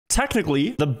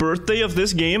Technically, the birthday of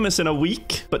this game is in a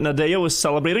week, but Nadeo is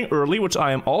celebrating early, which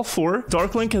I am all for.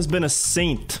 Darklink has been a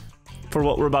saint for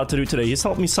what we're about to do today. He's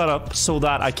helped me set up so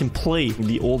that I can play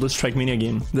the oldest Trackmania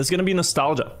game. There's gonna be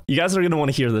nostalgia. You guys are gonna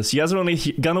want to hear this. You guys are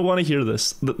gonna want to hear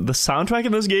this. The soundtrack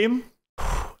in this game.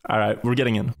 All right, we're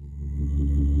getting in.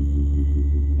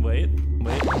 Wait.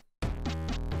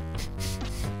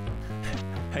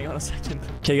 Hang on a second.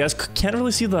 Okay, you guys can't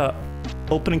really see the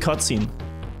opening cutscene,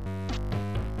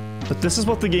 but this is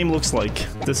what the game looks like.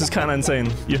 This is kind of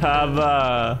insane. You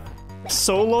have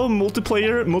solo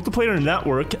multiplayer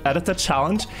network, edit the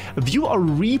challenge, view a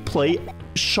replay,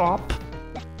 shop,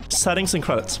 settings and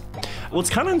credits. What's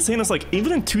kind of insane is like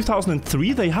even in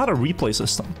 2003 they had a replay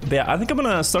system. But yeah, I think I'm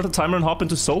gonna start the timer and hop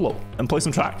into solo and play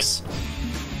some tracks.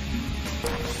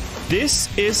 This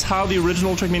is how the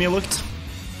original Trackmania looked.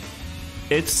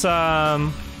 It's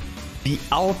the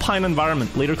alpine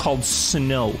environment, later called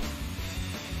snow.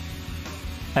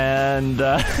 And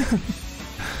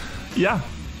yeah,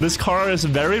 this car is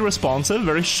very responsive,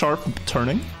 very sharp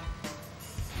turning,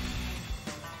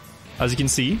 as you can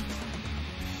see.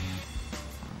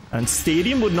 And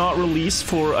Stadium would not release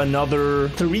for another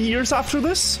 3 years after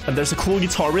this. And there's a cool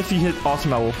guitar riff. You hit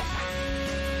Autumnal.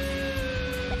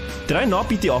 Did I not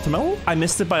beat the Autumnal? I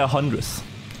missed it by 100th.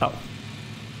 Oh.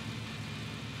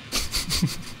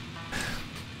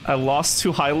 I lost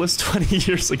to Hylas 20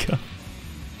 years ago.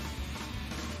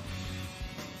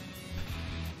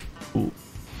 Ooh.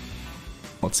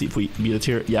 Let's see if we beat it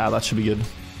here. Yeah, that should be good.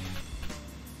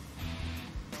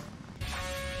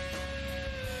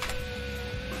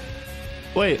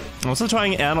 Wait, I'm also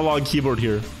trying analog keyboard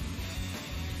here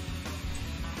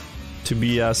to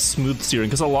be smooth steering,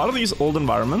 because a lot of these old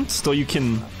environments, though you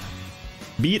can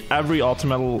beat every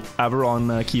Ultimetal ever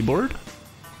on keyboard,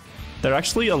 they're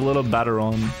actually a little better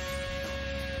on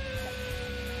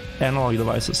analog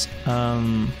devices.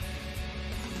 Did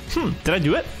I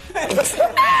do it?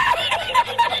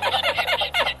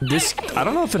 This, I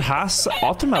don't know if it has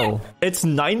Ultimetal. It's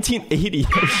 1980.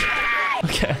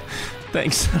 Okay,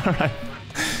 thanks. All right.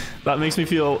 That makes me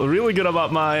feel really good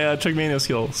about my Trackmania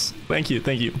skills. Thank you,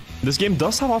 thank you. This game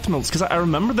does have Ultimatals, because I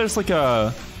remember there's like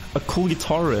a cool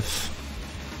guitar riff.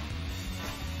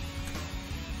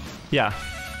 Yeah.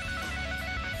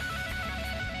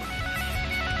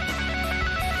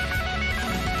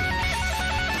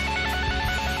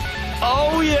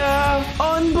 Oh yeah!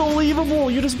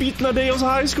 Unbelievable! You just beat Nadeo's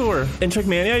high score. In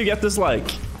Trackmania, you get this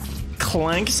like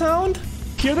clank sound.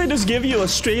 Here they just give you a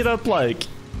straight up like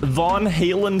Von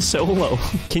Halen solo.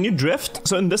 Can you drift?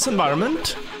 So in this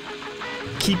environment,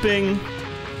 keeping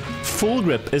full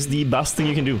grip is the best thing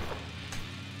you can do.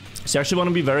 So you actually want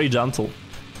to be very gentle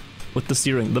with the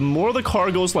steering. The more the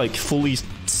car goes like fully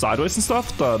sideways and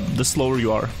stuff, the slower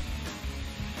you are.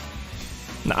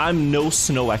 Now, I'm no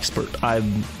snow expert. I've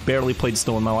barely played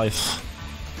snow in my life.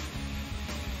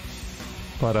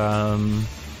 But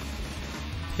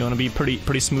you want to be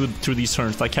pretty smooth through these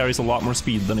turns. That carries a lot more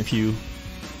speed than if you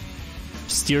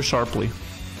steer sharply.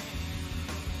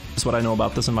 That's what I know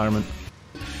about this environment.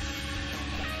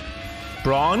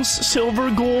 Bronze,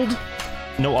 silver, gold.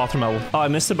 No author medal. Oh, I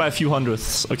missed it by a few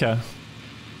hundredths. Okay.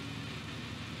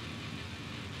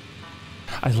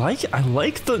 I like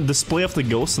the display of the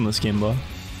ghosts in this game though.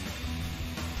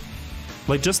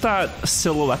 Like just that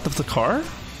silhouette of the car.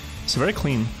 It's very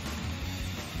clean.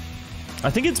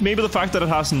 I think it's maybe the fact that it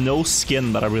has no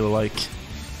skin that I really like.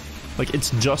 Like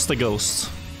it's just a ghost.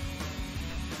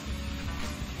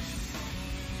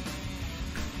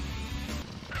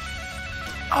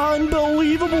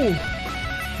 Unbelievable!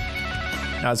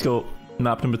 Now let's go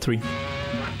map number 3.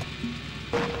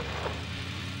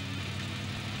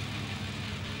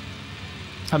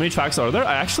 How many tracks are there?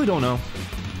 I actually don't know.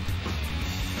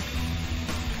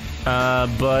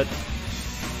 But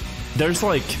there's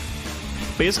like,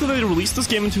 basically they released this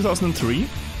game in 2003,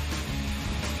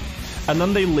 and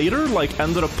then they later like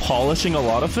ended up polishing a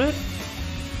lot of it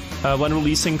when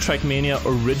releasing Trackmania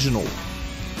Original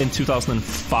in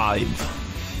 2005.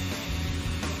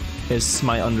 Is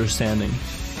my understanding.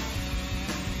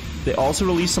 They also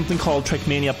released something called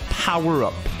Trackmania Power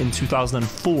Up in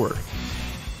 2004,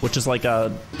 which is like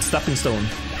a stepping stone.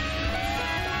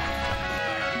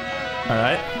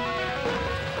 Alright.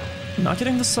 Not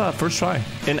getting this first try.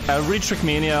 In every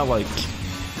Trackmania, like,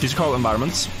 these are called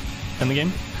environments in the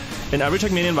game. In every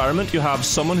Trackmania environment, you have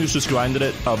someone who's just grinded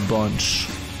it a bunch.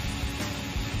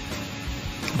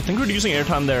 I think reducing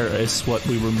airtime there is what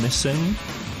we were missing.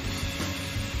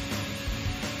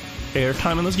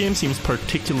 Airtime in this game seems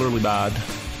particularly bad.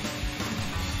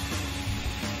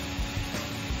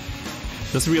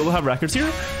 Does Real have records here?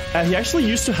 He actually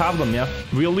used to have them, yeah.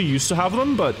 Really used to have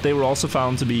them, but they were also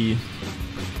found to be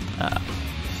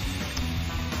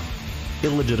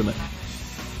illegitimate.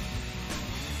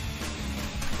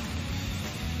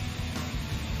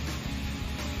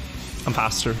 I'm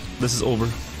past her. This is over.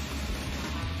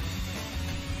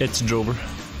 It's Jover.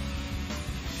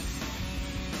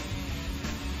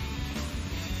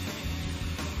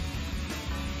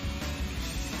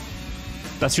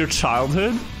 That's your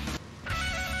childhood?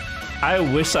 I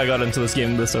wish I got into this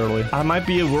game this early. I might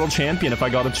be a world champion if I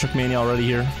got into Trackmania already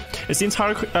here. Is the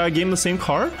entire game the same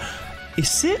car?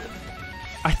 Is it?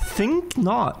 I think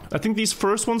not. I think these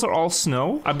first ones are all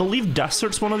snow. I believe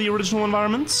desert's one of the original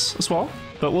environments as well,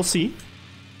 but we'll see.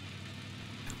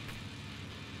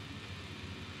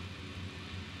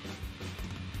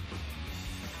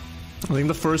 I think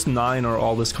the first 9 are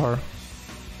all this car.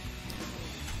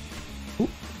 Ooh.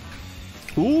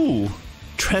 Ooh.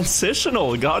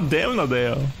 Transitional. God damn,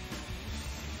 Nadeo.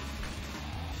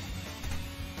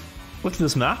 Look at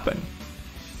this mapping.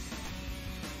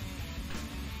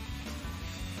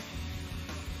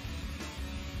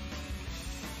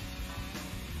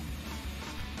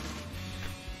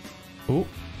 Ooh.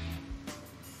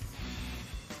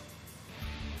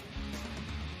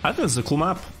 I think this is a cool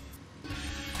map.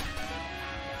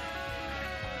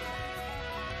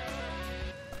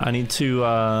 I need to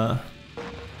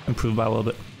improve by a little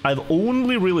bit. I've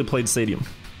only really played Stadium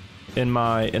in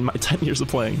my 10 years of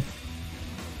playing.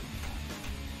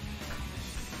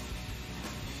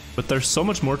 But there's so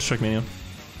much more to Trackmania.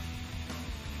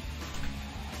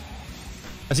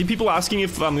 I see people asking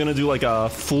if I'm gonna do like a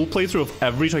full playthrough of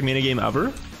every Trackmania game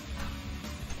ever.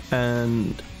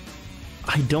 And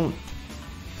I don't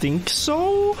think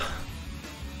so.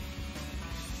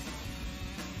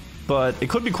 But it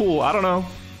could be cool, I don't know.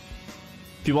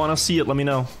 If you want to see it, let me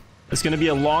know. It's going to be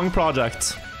a long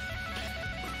project.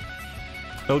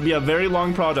 It would be a very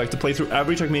long project to play through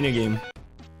every Trackmania game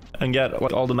and get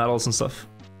like all the medals and stuff.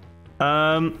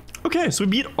 Okay, so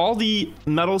we beat all the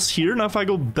medals here. Now if I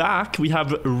go back, we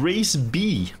have Race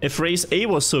B. If Race A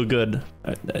was so good,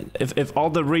 if all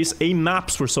the Race A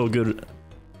maps were so good,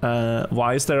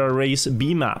 why is there a Race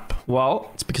B map?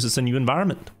 Well, it's because it's a new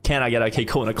environment. Can I get a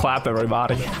Keiko and a clap,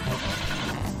 everybody?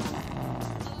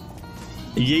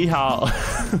 Yeehaw.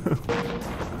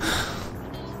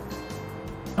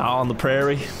 Out on the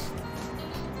prairie.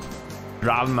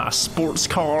 Driving my sports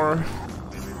car.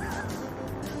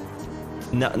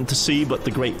 Nothing to see but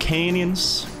the Great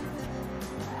Canyons.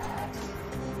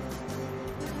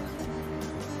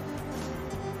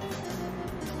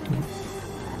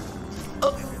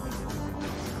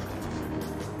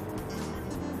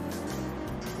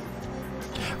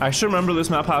 I actually remember this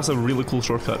map has a really cool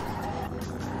shortcut.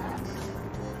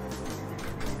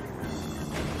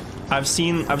 I've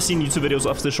seen YouTube videos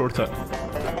of this shortcut.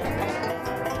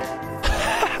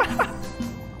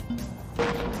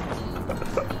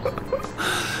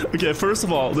 Okay, first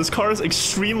of all, this car is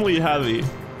extremely heavy.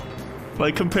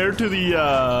 Like compared to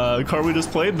the car we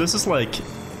just played, this is like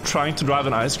trying to drive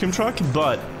an ice cream truck,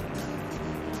 but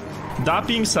that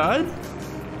being said,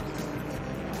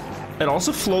 it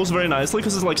also flows very nicely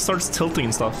because it like starts tilting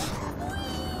and stuff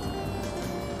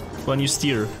when you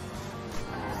steer.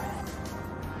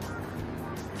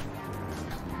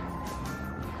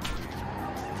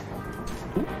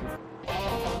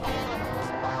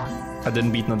 I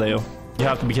didn't beat Nadeo. You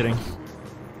have to be kidding.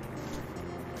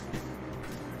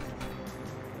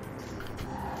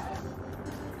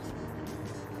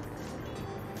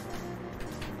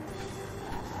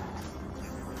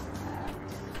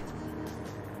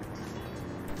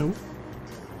 Nope.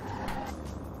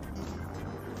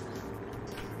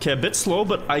 Okay, a bit slow,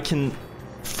 but I can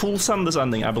full send this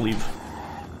ending, I believe.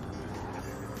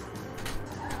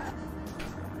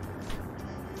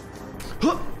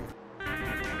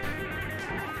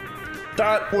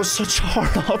 That was such a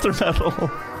hard other medal.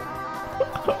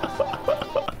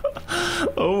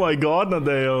 Oh my god,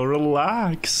 Nadeo,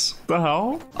 relax. The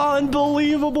hell?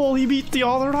 Unbelievable, he beat the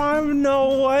other time?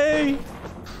 No way.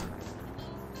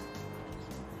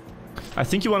 I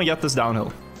think you want to get this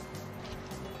downhill.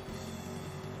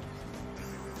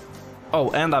 Oh,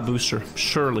 and that booster,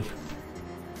 surely.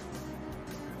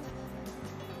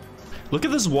 Look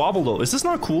at this wobble though, is this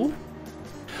not cool?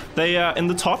 They, in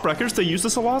the top records, they use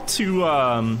this a lot to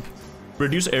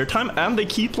reduce airtime, and they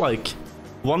keep, like,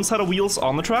 one set of wheels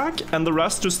on the track, and the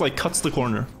rest just, like, cuts the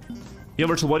corner. Yeah,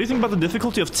 Virtual, what do you think about the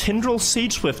difficulty of Tindril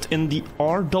Sage Swift in the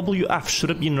RWF? Should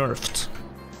it be nerfed?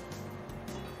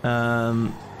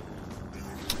 I've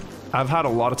had a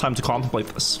lot of time to contemplate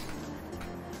this.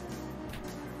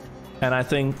 And I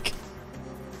think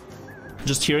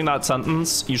just hearing that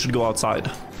sentence, you should go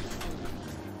outside.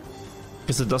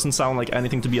 Because it doesn't sound like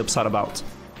anything to be upset about.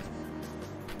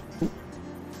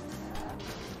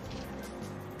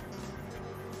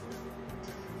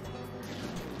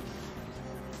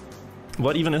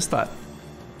 What even is that?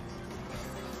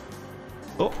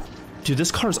 Oh, dude, this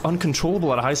car is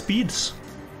uncontrollable at high speeds.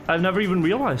 I've never even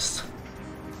realized.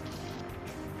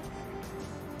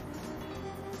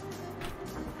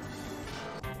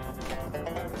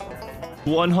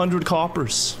 $100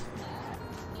 coppers.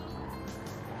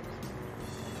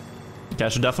 Okay, I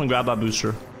should definitely grab that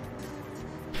booster.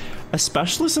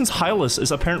 Especially since Hylas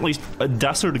is apparently a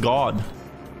desert god.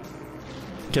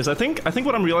 Because I think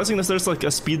what I'm realizing is there's like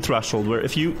a speed threshold where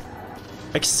if you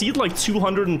exceed like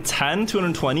 210,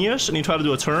 220-ish and you try to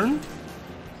do a turn,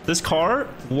 this car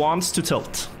wants to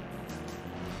tilt.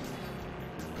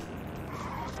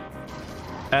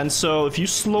 And so if you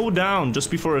slow down just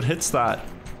before it hits that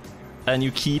and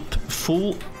you keep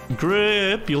full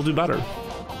grip, you'll do better.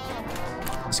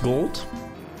 It's gold.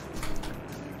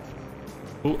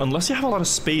 Ooh, unless you have a lot of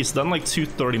space, then like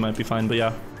 230 might be fine, but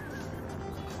yeah.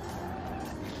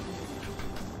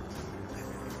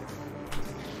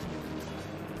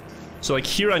 So like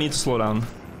here I need to slow down.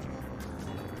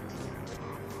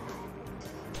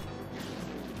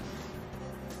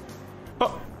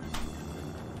 Oh.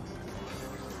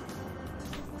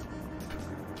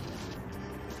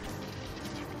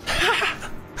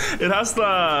 It has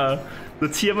the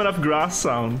TMNF grass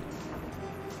sound.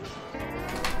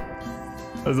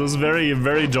 It was very,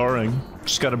 very jarring.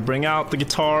 Just gotta bring out the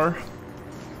guitar.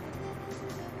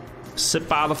 Sit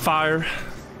by the fire.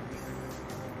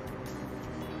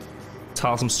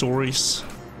 Tell some stories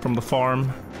from the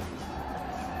farm.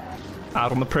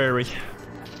 Out on the prairie.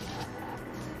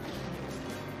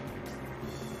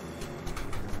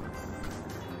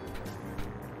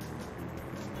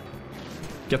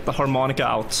 Get the harmonica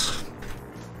out.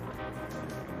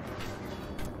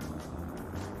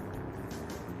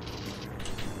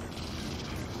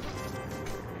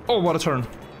 Oh, what a turn.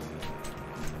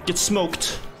 Get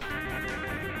smoked.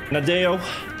 Nadeo.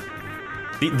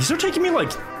 These are taking me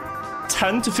like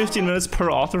 10 to 15 minutes per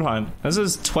Authorheim. This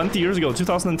is 20 years ago,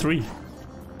 2003.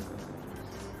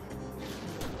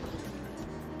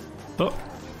 Oh.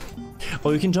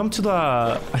 Oh, you can jump to the,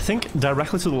 I think,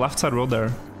 directly to the left side road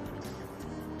there.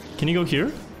 Can you go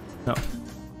here? No.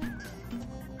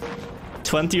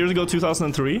 20 years ago,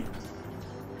 2003?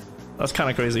 That's kind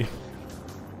of crazy.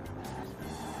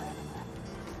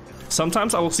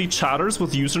 Sometimes I will see chatters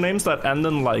with usernames that end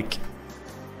in like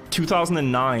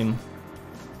 2009.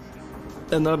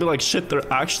 And then I'll be like, shit, they're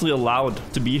actually allowed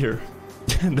to be here.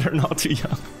 They're not too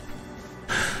young.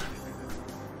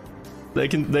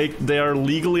 They are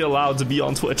legally allowed to be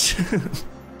on Twitch.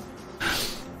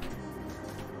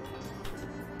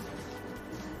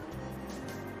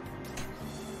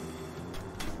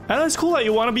 And it's cool that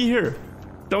you want to be here.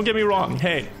 Don't get me wrong.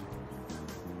 Hey.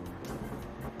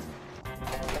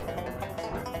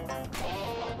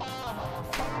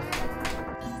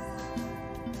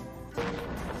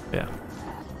 Yeah.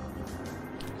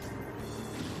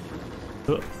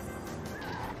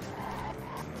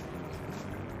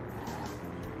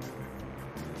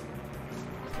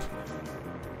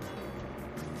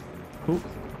 Ooh.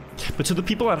 But to the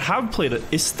people that have played it,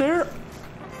 is there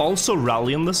also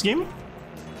rally in this game?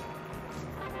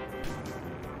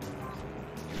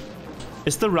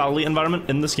 Is the rally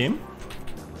environment in this game?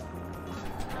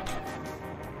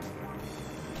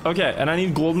 Okay, and I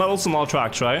need gold medals on all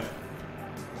tracks, right?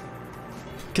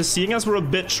 Because seeing as we're a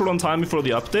bit short on time before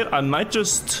the update, I might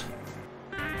just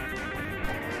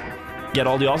get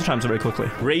all the auto times very quickly.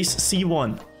 Race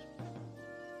C1.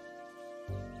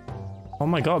 Oh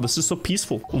my god, this is so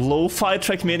peaceful. Lo-fi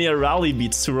Trackmania rally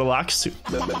beats to relax to.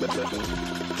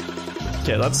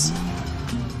 Okay, that's...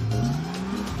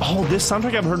 Oh, this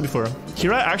soundtrack I've heard before.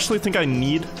 Here I actually think I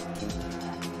need...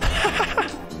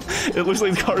 It looks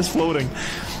like the car is floating.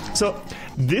 So,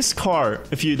 this car,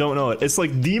 if you don't know it, it's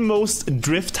like the most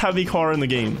drift-heavy car in the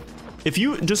game. If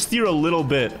you just steer a little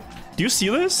bit... Do you see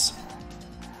this?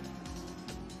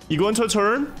 You go into a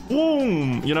turn,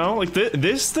 boom! You know, like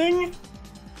this thing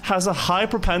has a high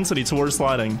propensity towards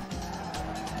sliding.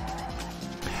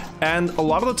 And a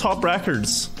lot of the top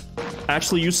records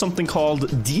actually use something called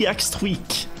DX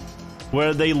Tweak,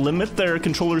 where they limit their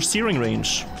controller steering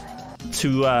range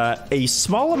to a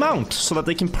small amount so that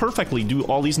they can perfectly do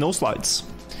all these no slides.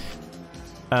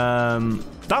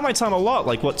 That might sound a lot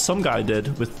like what some guy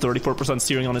did with 34%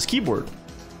 steering on his keyboard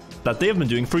that they've been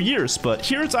doing for years, but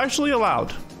here it's actually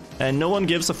allowed and no one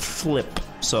gives a flip.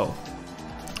 So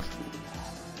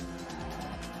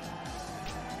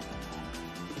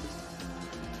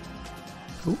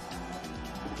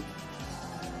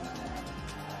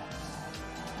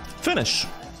finish.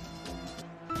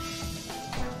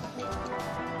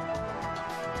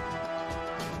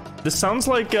 This sounds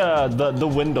like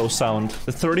the Windows sound.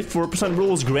 The 34%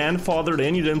 rule is grandfathered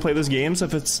in. You didn't play this game, so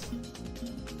if it's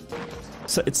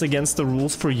against the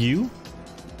rules for you.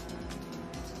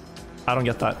 I don't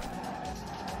get that.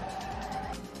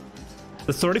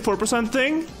 The 34%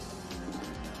 thing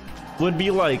would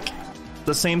be like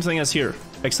the same thing as here,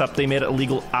 except they made it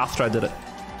illegal after I did it.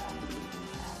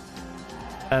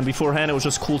 And beforehand, it was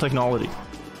just cool technology.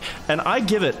 And I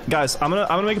give it, guys, I'm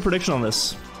gonna make a prediction on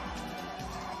this.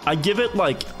 I give it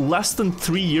like less than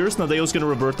 3 years, Nadeo's gonna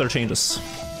revert their changes.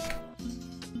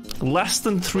 Less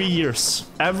than 3 years.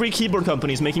 Every keyboard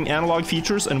company is making analog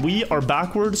features, and we are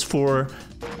backwards for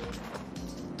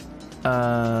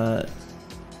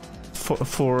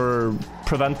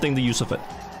preventing the use of it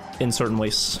in certain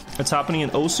ways. It's happening in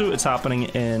Osu, it's happening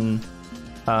in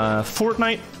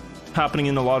Fortnite, happening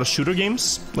in a lot of shooter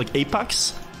games like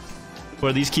Apex,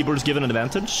 where these keyboards give an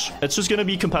advantage. It's just gonna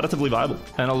be competitively viable.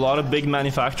 And a lot of big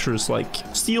manufacturers like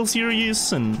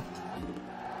SteelSeries and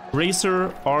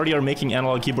Razer already are making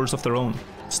analog keyboards of their own.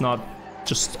 It's not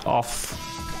just off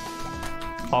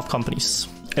companies.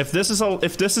 If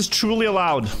this is truly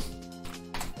allowed,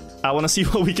 I want to see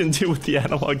what we can do with the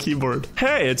analog keyboard.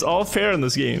 Hey, it's all fair in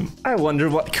this game. I wonder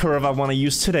what curve I want to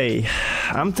use today.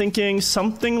 I'm thinking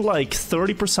something like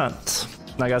 30%.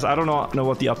 Now guys, I don't know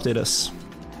what the update is.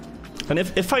 And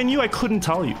if I knew, I couldn't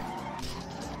tell you.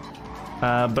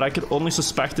 But I could only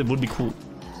suspect it would be cool.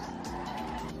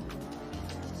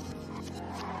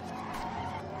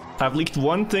 I've leaked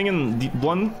one thing, and the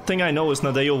one thing I know is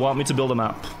Nadeo want me to build a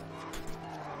map.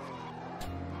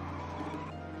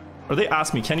 Or they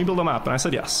asked me, can you build a map? And I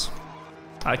said yes.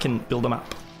 I can build a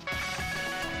map.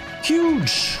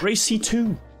 Huge! Race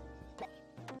C2.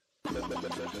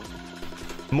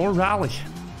 More rally.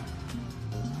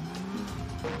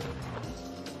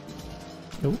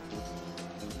 Nope.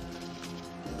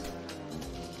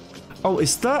 Oh,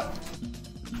 is that...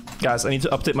 Guys, I need to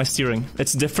update my steering.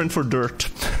 It's different for dirt.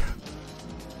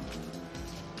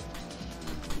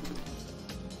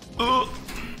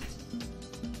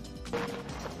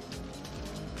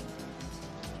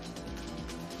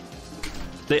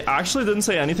 They actually didn't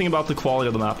say anything about the quality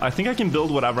of the map. I think I can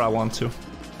build whatever I want to.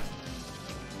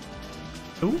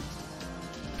 Ooh.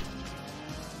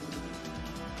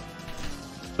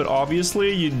 But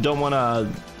obviously, you don't want to,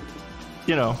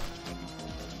 you know.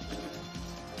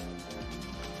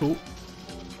 Ooh.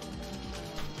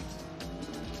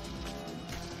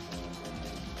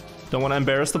 Don't want to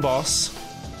embarrass the boss.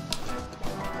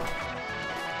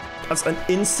 That's an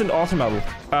instant auto medal.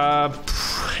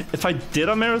 If I did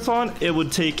a marathon, it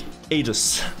would take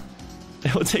ages.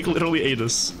 It would take literally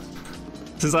ages.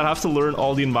 Since I have to learn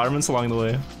all the environments along the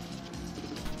way.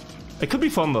 It could be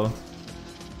fun though.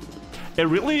 It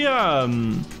really, I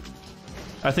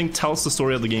think, tells the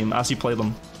story of the game as you play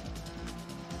them.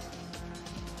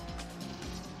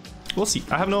 We'll see.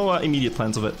 I have no immediate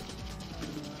plans of it.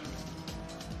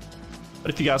 But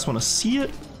if you guys want to see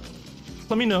it,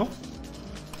 let me know.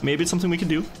 Maybe it's something we can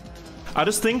do. I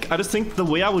just think the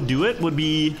way I would do it would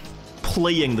be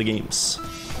playing the games.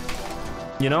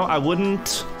 You know, I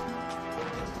wouldn't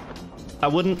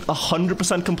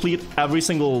 100% complete every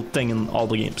single thing in all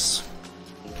the games.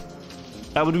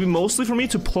 That would be mostly for me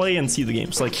to play and see the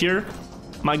games. Like here,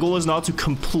 my goal is not to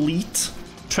complete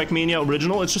Trackmania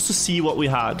Original, it's just to see what we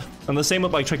had. And the same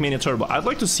with like Trackmania Turbo. I'd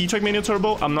like to see Trackmania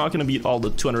Turbo. I'm not gonna beat all the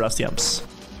 200 STMs.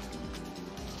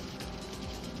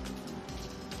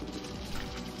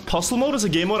 Puzzle mode is a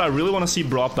game mode I really want to see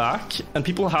brought back, and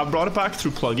people have brought it back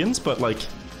through plugins, but like,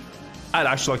 I'd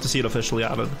actually like to see it officially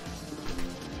added.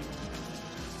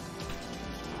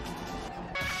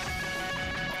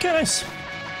 Okay, nice.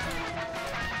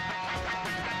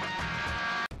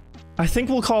 I think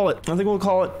we'll call it. I think we'll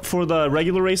call it for the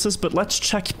regular races, but let's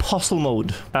check puzzle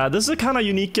mode. This is a kind of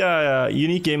unique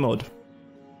game mode.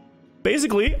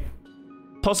 Basically,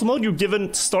 puzzle mode, you're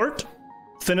given start,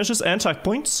 finishes, and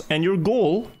checkpoints, and your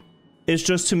goal is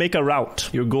just to make a route.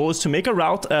 Your goal is to make a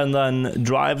route and then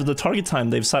drive the target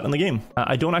time they've set in the game.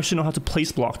 I don't actually know how to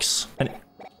place blocks. And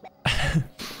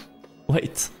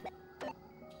wait.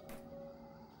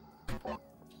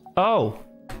 Oh.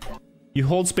 You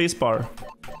hold spacebar.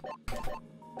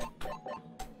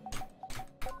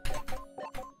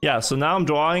 Yeah, so now I'm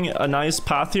drawing a nice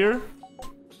path here.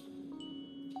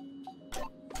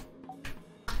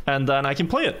 And then I can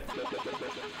play it.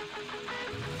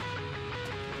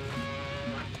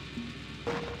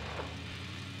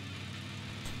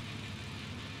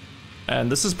 And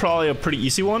this is probably a pretty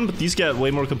easy one, but these get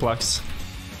way more complex.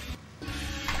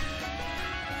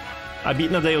 I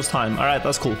beat Nadeo's time. All right,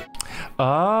 that's cool.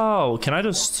 Oh, can I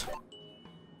just...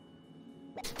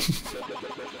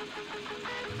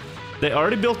 They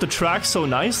already built the track so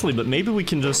nicely, but maybe we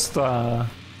can just...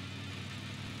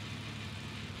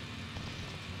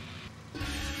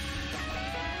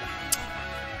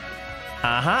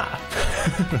 Aha!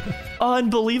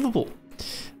 Unbelievable.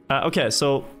 Okay,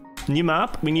 so new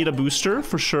map. We need a booster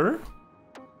for sure.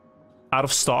 Out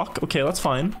of stock. Okay, that's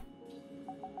fine.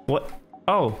 What?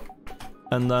 Oh.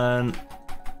 And then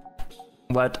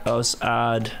let us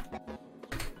add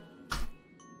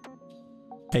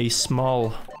a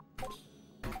small...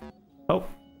 Oh.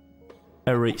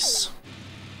 Erase.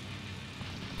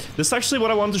 This is actually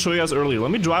what I wanted to show you guys earlier.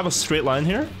 Let me drive a straight line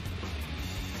here.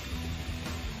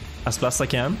 As best I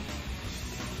can.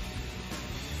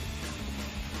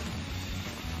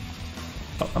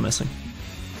 Oh, I'm missing.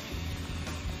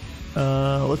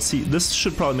 Let's see. This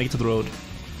should probably make it to the road.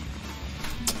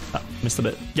 Ah, missed a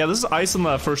bit. Yeah, this is ice in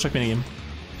the first Trackmania game.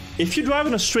 If you drive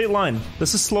in a straight line,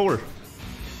 this is slower.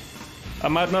 I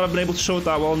might not have been able to show it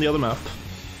that well on the other map.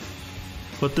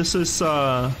 But this is,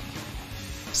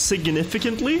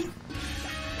 significantly...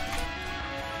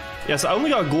 Yes, I only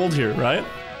got gold here, right?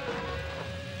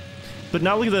 But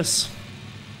now look at this.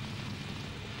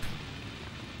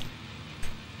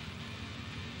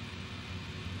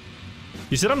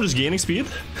 You said I'm just gaining speed?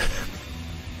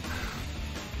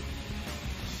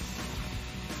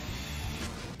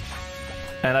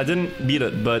 And I didn't beat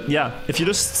it, but yeah, if you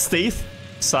just stay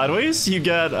sideways, you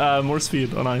get more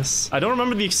speed on ice. I don't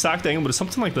remember the exact angle, but it's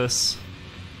something like this.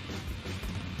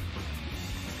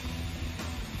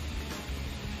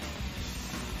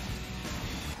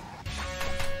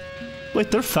 Wait,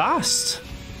 they're fast.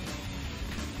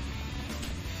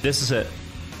 This is it.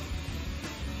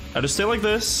 I just stay like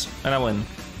this, and I win.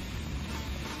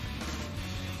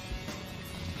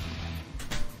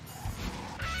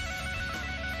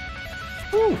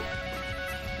 Woo!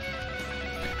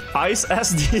 Ice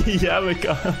SD, yeah, my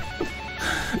god.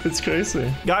 It's crazy.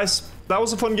 Guys, that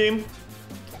was a fun game.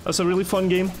 That's a really fun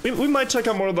game. We might check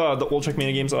out more of the old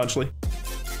Trackmania games, actually.